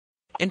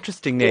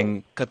Interesting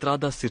name,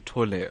 Kathrada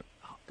Sithole.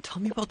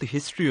 Tell me about the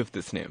history of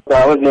this name. So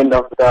I was named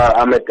after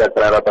Ahmed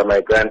Kathrada by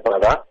my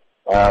grandfather.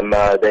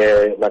 My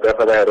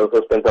grandfather had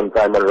also spent some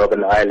time on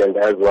Robben Island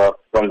as well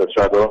from the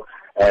struggle.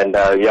 And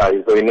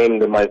so he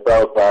named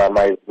myself,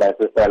 my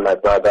sister and my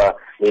brother,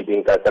 me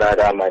being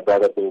Kathrada, my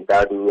brother being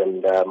Dadoo,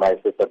 and my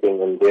sister being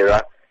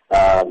Indira.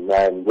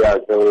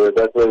 So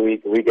that's where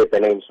we get the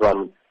names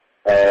from.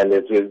 And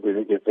it's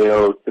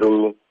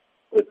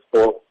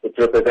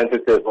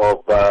representative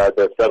of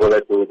the struggle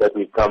that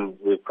we've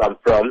come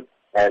from.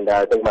 And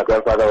I think my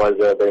grandfather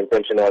the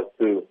intention was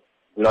to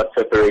not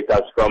separate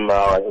us from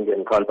our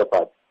Indian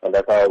counterparts. And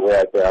that's why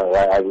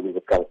I believe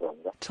it comes from.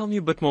 Yeah. Tell me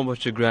a bit more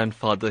about your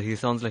grandfather. He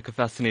sounds like a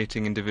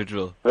fascinating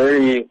individual.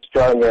 Very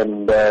strong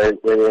and very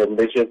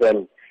ambitious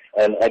and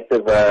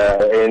active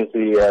ANC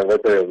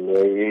veteran.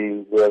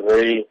 He was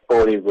very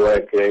for his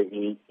work.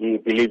 He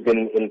believed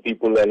in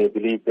people, and he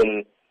believed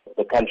in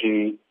the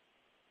country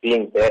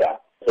being better.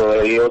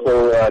 So he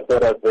also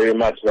taught us very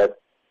much that,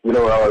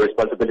 our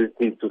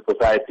responsibilities to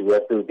society. We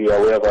have to be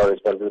aware of our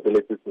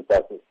responsibilities to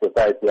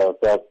society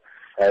ourselves,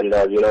 and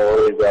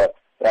always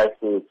try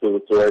to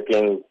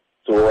working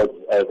towards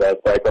a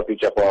brighter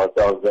future for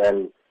ourselves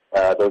and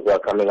those who are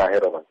coming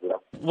ahead of us.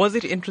 Was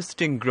it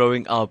interesting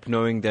growing up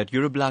knowing that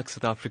you're a black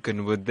South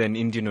African with an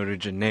Indian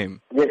origin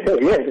name? Yes,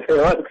 it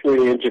was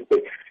really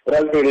interesting.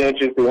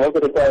 Most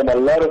of the time, a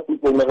lot of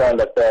people never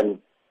understand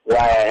why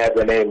I have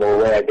the name or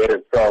where I get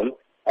it from.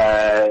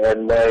 I've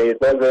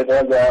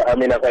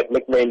had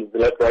nicknames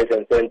left, right,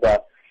 and center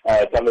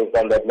coming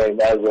from that name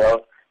as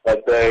well.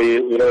 But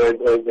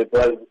it's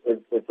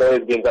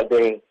always been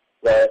something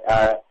that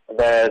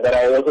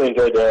I also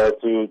enjoyed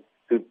to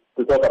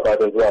talk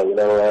about as well.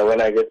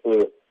 When I get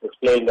to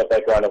explain the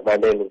background of my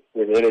name,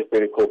 it is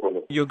pretty cool for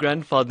me. Your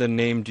grandfather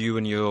named you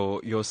and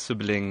your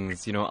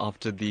siblings,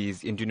 after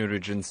these Indian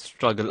origin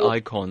struggle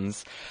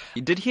icons.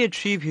 Did he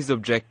achieve his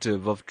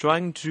objective of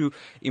trying to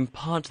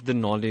impart the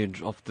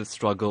knowledge of the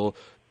struggle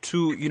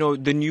to,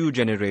 the new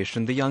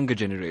generation, the younger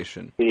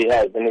generation? He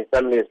has, in his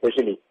family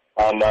especially.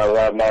 In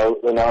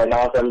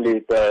our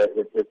family,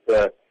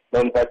 it's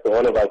known fact to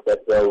all of us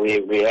that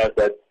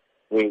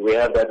we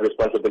have that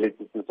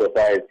responsibility to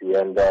society,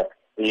 and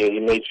he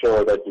made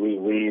sure that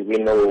we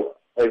know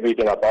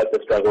everything about the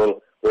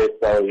struggle with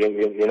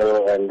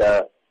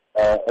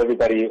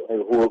everybody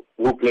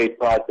who played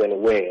parts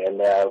and where,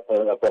 and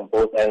from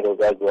both angles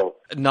as well.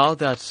 Now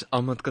that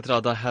Ahmed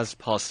Kathrada has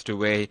passed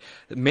away,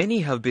 many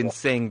have been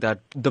saying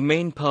that the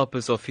main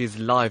purpose of his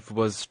life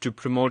was to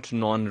promote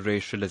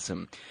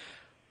non-racialism.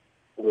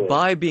 Yeah.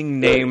 By being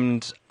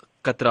named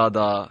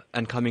Kathrada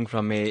and coming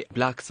from a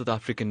black South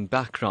African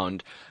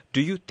background,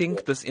 do you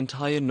think this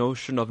entire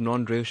notion of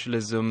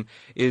non-racialism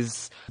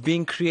is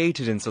being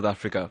created in South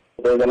Africa?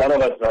 There's a lot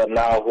of us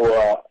now who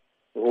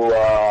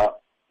are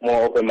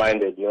more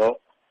open-minded, There's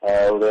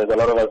a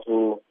lot of us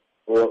who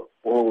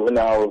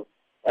now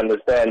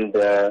understand,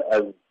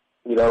 as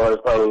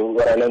what I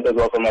learned as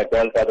well from my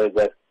grandfather is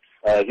that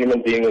a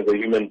human being is a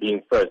human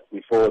being first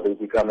before they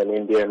become an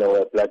Indian or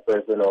a black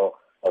person or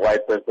a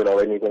white person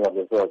or anything of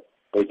the sort.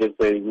 They just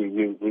say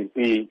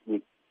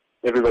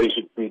everybody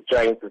should be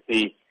trying to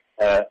see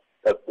a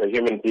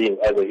human being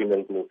as a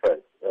human being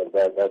first.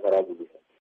 That's what I believe.